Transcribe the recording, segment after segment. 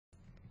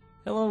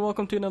Hello and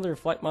welcome to another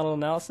flight model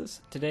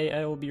analysis. Today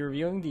I will be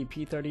reviewing the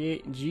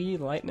P-38G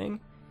Lightning,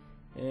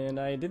 and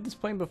I did this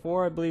plane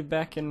before, I believe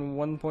back in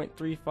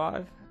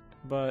 1.35,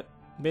 but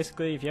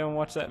basically if you haven't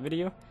watched that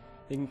video,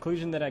 the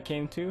conclusion that I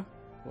came to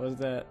was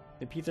that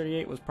the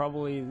P-38 was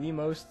probably the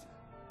most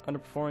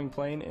underperforming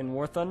plane in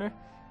War Thunder.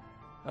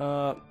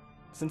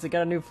 Since it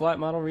got a new flight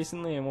model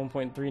recently in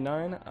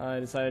 1.39, I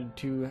decided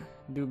to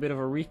do a bit of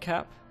a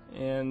recap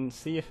and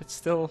see if it's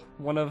still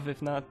one of,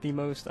 if not the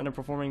most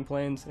underperforming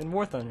planes in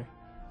War Thunder.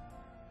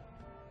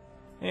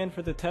 And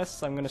for the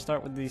tests, I'm going to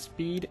start with the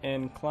speed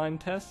and climb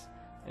tests,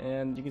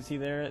 and you can see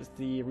there is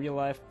the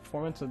real-life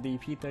performance of the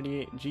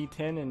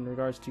P-38G10 in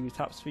regards to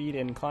top speed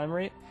and climb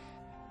rate.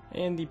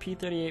 And the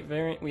P-38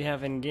 variant we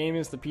have in game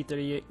is the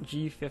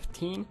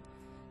P-38G15,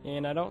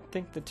 and I don't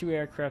think the two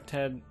aircraft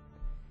had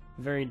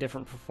very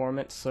different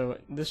performance, so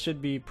this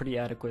should be pretty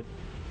adequate.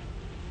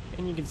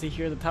 And you can see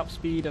here the top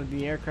speed of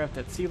the aircraft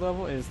at sea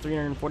level is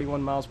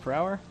 341 miles per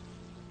hour.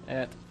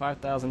 At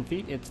 5,000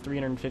 feet it's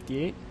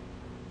 358.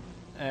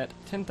 At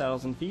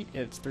 10,000 feet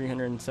it's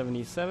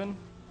 377.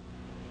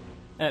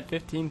 At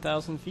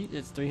 15,000 feet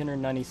it's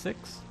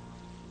 396.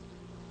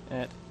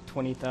 At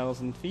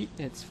 20,000 feet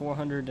it's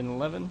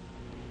 411.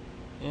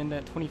 And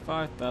at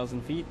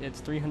 25,000 feet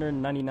it's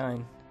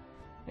 399.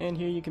 And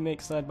here you can make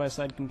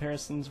side-by-side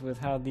comparisons with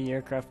how the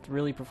aircraft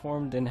really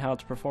performed and how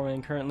it's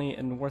performing currently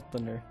in War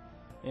Thunder.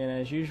 And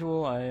as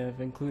usual, I have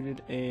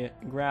included a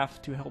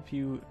graph to help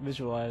you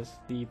visualize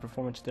the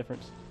performance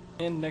difference.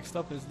 And next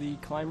up is the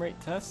climb rate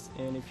test,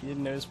 and if you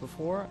didn't notice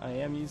before, I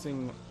am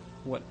using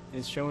what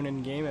is shown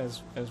in game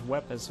as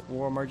WEP, as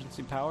War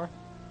Emergency Power,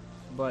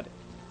 but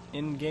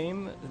in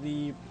game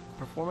the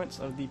performance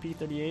of the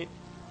P-38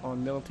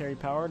 on military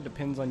power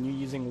depends on you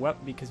using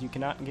WEP, because you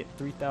cannot get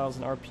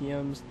 3,000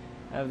 RPMs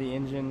out of the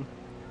engine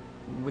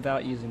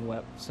without using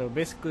WEP. So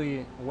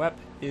basically WEP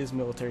is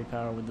military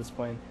power with this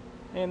plane.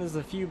 And there's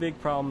a few big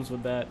problems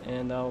with that,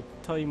 and I'll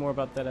tell you more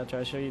about that after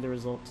I show you the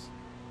results.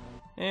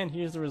 And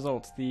here's the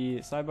results,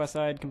 the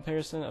side-by-side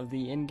comparison of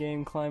the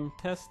in-game climb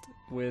test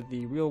with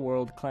the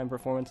real-world climb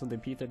performance of the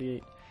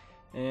P-38.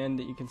 And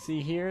you can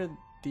see here,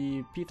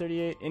 the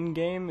P-38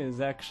 in-game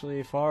is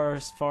actually far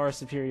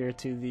superior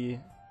to the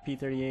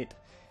P-38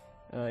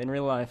 in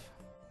real life.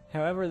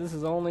 However, this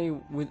is only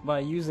by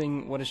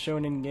using what is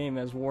shown in-game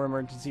as War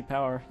Emergency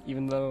Power,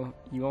 even though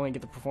you only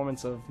get the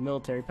performance of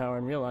military power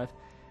in real life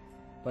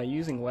by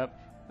using WEP.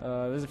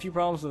 There's a few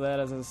problems with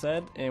that, as I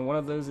said, and one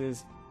of those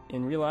is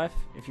in real life,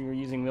 if you were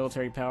using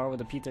military power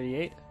with a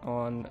P-38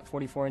 on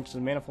 44 inches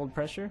of manifold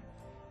pressure,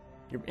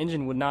 your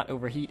engine would not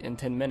overheat in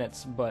 10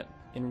 minutes, but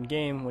in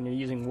game, when you're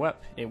using WEP,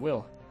 it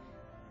will.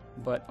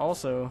 But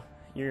also,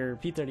 your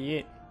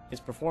P-38 is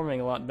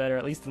performing a lot better,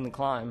 at least in the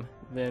climb,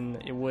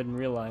 than it would in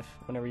real life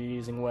whenever you're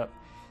using WEP.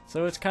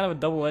 So it's kind of a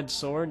double-edged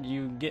sword.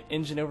 You get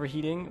engine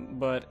overheating,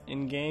 but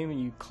in game,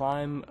 you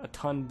climb a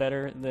ton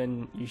better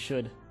than you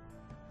should.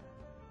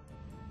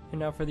 And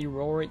now for the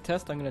roll rate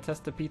test, I'm going to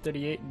test the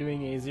P-38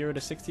 doing a 0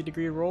 to 60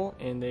 degree roll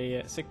and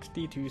a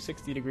 60 to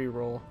 60 degree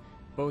roll,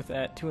 both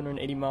at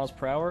 280 miles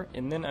per hour,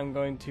 and then I'm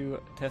going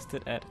to test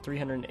it at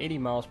 380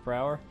 miles per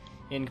hour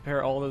and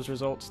compare all those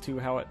results to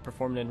how it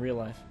performed in real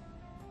life.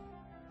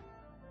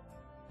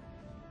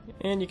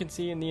 And you can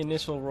see in the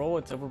initial roll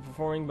it's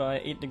overperforming by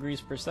 8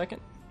 degrees per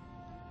second.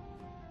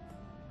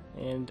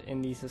 And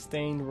in the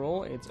sustained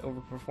roll it's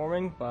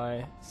overperforming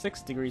by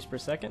 6 degrees per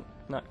second,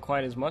 not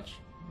quite as much.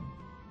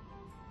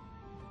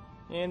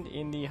 And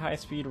in the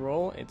high-speed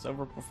roll, it's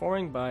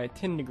overperforming by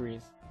 10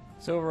 degrees.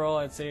 So overall,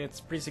 I'd say it's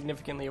pretty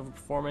significantly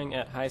overperforming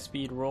at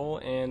high-speed roll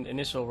and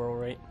initial roll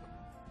rate.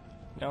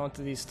 Now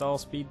onto the stall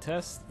speed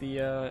test. The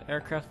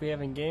aircraft we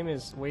have in game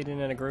is weighed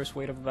in at a gross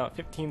weight of about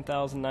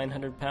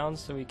 15,900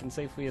 pounds, so we can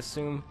safely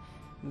assume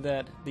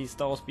that the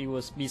stall speed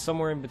will be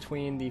somewhere in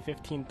between the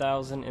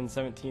 15,000 and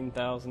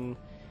 17,000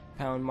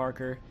 pound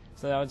marker.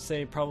 So I would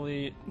say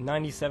probably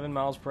 97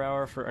 miles per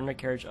hour for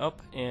undercarriage up,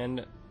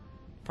 and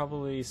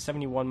probably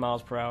 71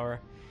 miles per hour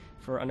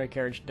for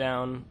undercarriage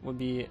down would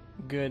be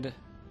a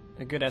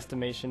good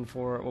estimation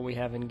for what we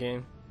have in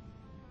game.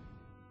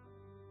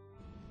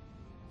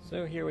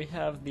 So here we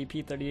have the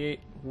P-38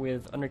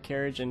 with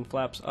undercarriage and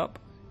flaps up,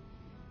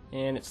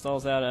 and it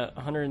stalls out at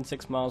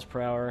 106 miles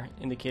per hour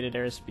indicated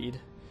airspeed.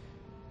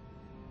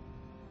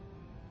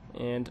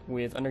 And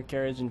with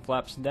undercarriage and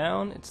flaps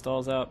down, it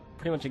stalls out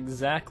pretty much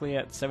exactly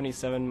at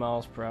 77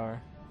 miles per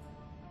hour.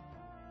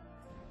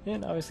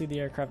 And obviously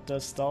the aircraft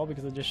does stall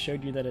because I just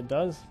showed you that it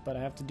does, but I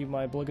have to do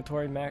my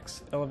obligatory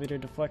max elevator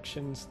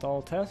deflection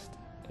stall test,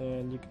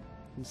 and you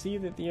can see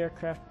that the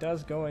aircraft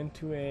does go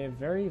into a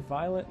very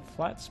violent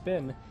flat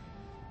spin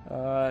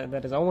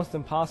that is almost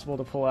impossible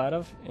to pull out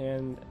of,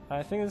 and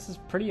I think this is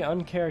pretty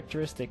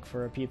uncharacteristic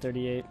for a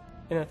P-38.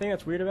 And the thing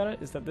that's weird about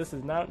it is that this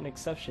is not an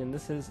exception.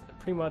 This is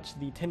pretty much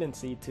the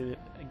tendency to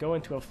go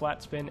into a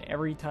flat spin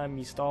every time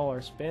you stall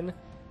or spin.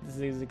 This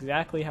is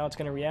exactly how it's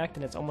going to react,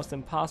 and it's almost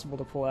impossible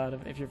to pull out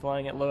of if you're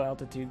flying at low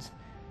altitudes.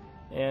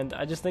 And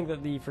I just think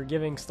that the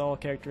forgiving stall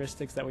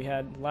characteristics that we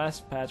had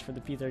last patch for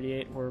the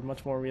P-38 were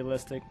much more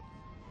realistic.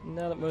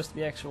 Now that most of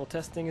the actual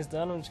testing is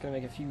done, I'm just going to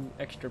make a few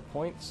extra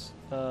points.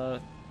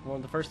 One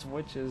of the first of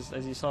which is,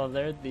 as you saw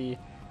there, the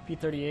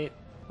P-38,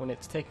 when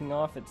it's taking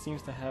off, it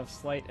seems to have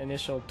slight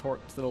initial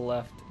torque to the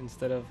left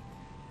instead of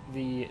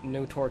the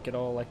no torque at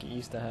all like it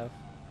used to have.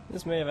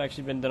 This may have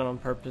actually been done on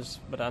purpose,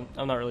 but I'm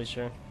not really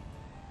sure.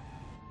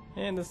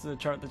 And this is a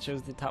chart that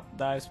shows the top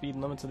dive speed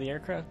limits of the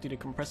aircraft due to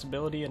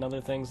compressibility and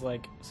other things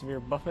like severe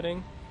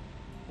buffeting.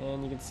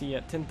 And you can see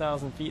at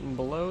 10,000 feet and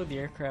below, the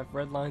aircraft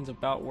redlines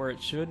about where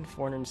it should,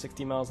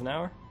 460 miles an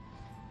hour.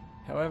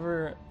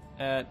 However,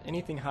 at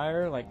anything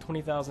higher, like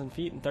 20,000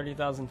 feet and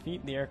 30,000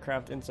 feet, the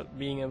aircraft ends up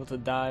being able to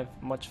dive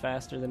much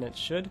faster than it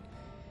should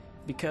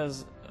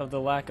because of the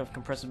lack of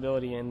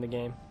compressibility in the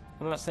game.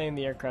 I'm not saying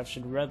the aircraft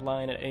should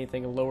redline at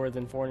anything lower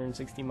than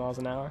 460 miles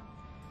an hour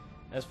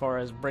as far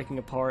as breaking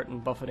apart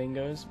and buffeting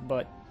goes,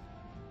 but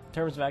in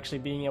terms of actually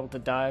being able to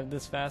dive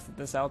this fast at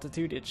this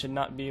altitude, it should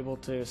not be able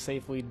to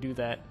safely do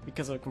that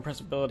because of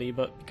compressibility,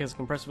 but because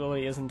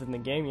compressibility isn't in the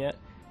game yet,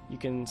 you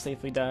can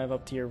safely dive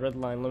up to your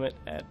redline limit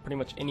at pretty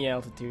much any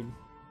altitude.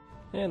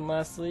 And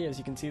lastly, as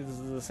you can see, this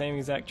is the same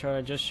exact chart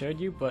I just showed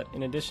you, but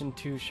in addition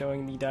to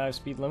showing the dive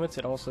speed limits,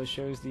 it also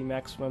shows the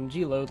maximum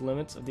G-load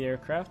limits of the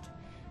aircraft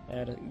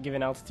at a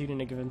given altitude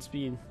and a given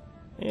speed.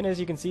 And as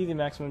you can see, the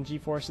maximum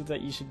G-forces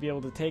that you should be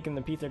able to take in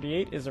the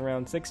P-38 is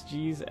around 6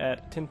 Gs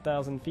at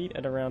 10,000 feet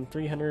at around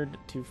 300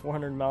 to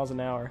 400 miles an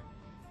hour.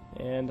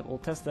 And we'll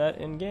test that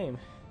in game.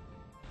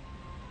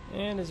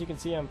 And as you can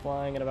see, I'm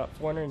flying at about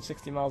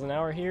 460 miles an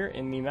hour here,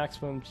 and the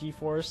maximum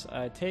G-force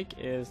I take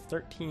is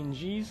 13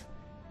 Gs.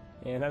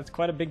 And that's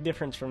quite a big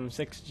difference from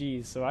 6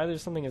 Gs, so either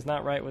something is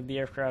not right with the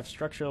aircraft's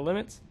structural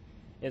limits,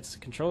 it's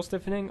control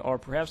stiffening, or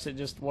perhaps it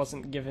just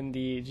wasn't given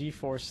the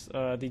G-force,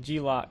 the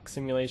G-lock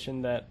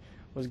simulation that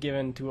was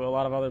given to a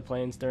lot of other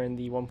planes during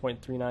the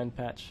 1.39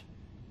 patch.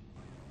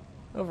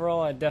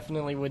 Overall, I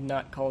definitely would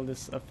not call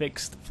this a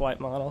fixed flight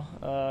model.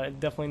 It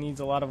definitely needs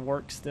a lot of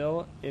work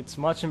still. It's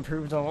much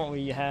improved on what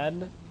we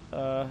had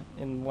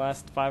in the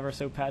last 5 or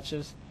so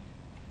patches,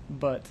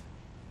 but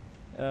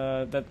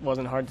that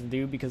wasn't hard to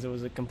do because it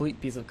was a complete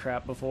piece of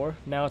crap before.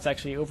 Now it's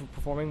actually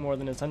overperforming more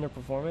than it's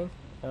underperforming.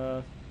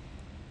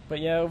 But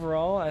yeah,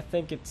 overall, I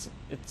think its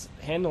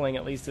handling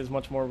at least is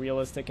much more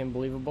realistic and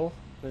believable.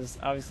 There's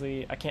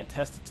obviously, I can't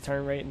test its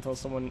turn rate until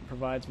someone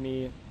provides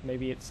me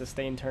maybe its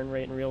sustained turn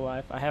rate in real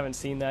life. I haven't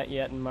seen that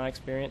yet in my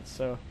experience,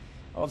 so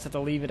I'll just have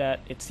to leave it at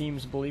it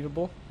seems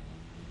believable.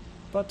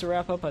 But to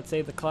wrap up, I'd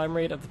say the climb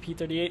rate of the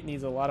P-38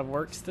 needs a lot of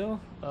work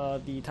still.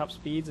 The top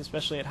speeds,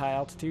 especially at high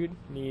altitude,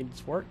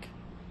 needs work.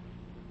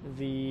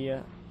 The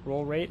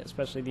roll rate,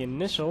 especially the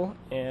initial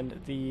and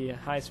the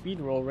high speed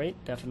roll rate,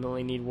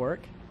 definitely need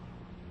work.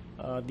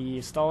 The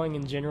stalling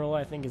in general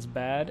I think is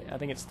bad. I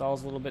think it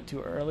stalls a little bit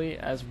too early,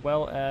 as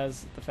well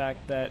as the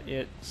fact that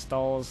it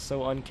stalls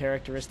so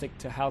uncharacteristic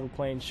to how the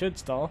plane should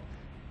stall.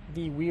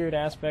 The weird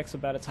aspects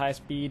about its high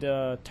speed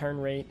turn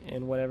rate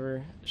and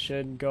whatever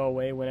should go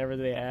away whenever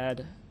they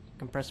add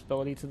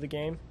compressibility to the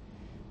game.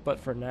 But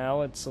for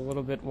now it's a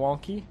little bit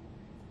wonky.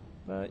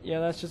 But yeah,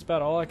 that's just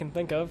about all I can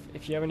think of.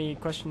 If you have any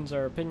questions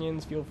or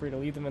opinions, feel free to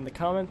leave them in the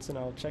comments and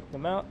I'll check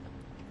them out.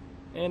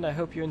 And I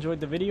hope you enjoyed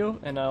the video,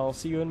 and I'll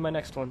see you in my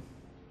next one.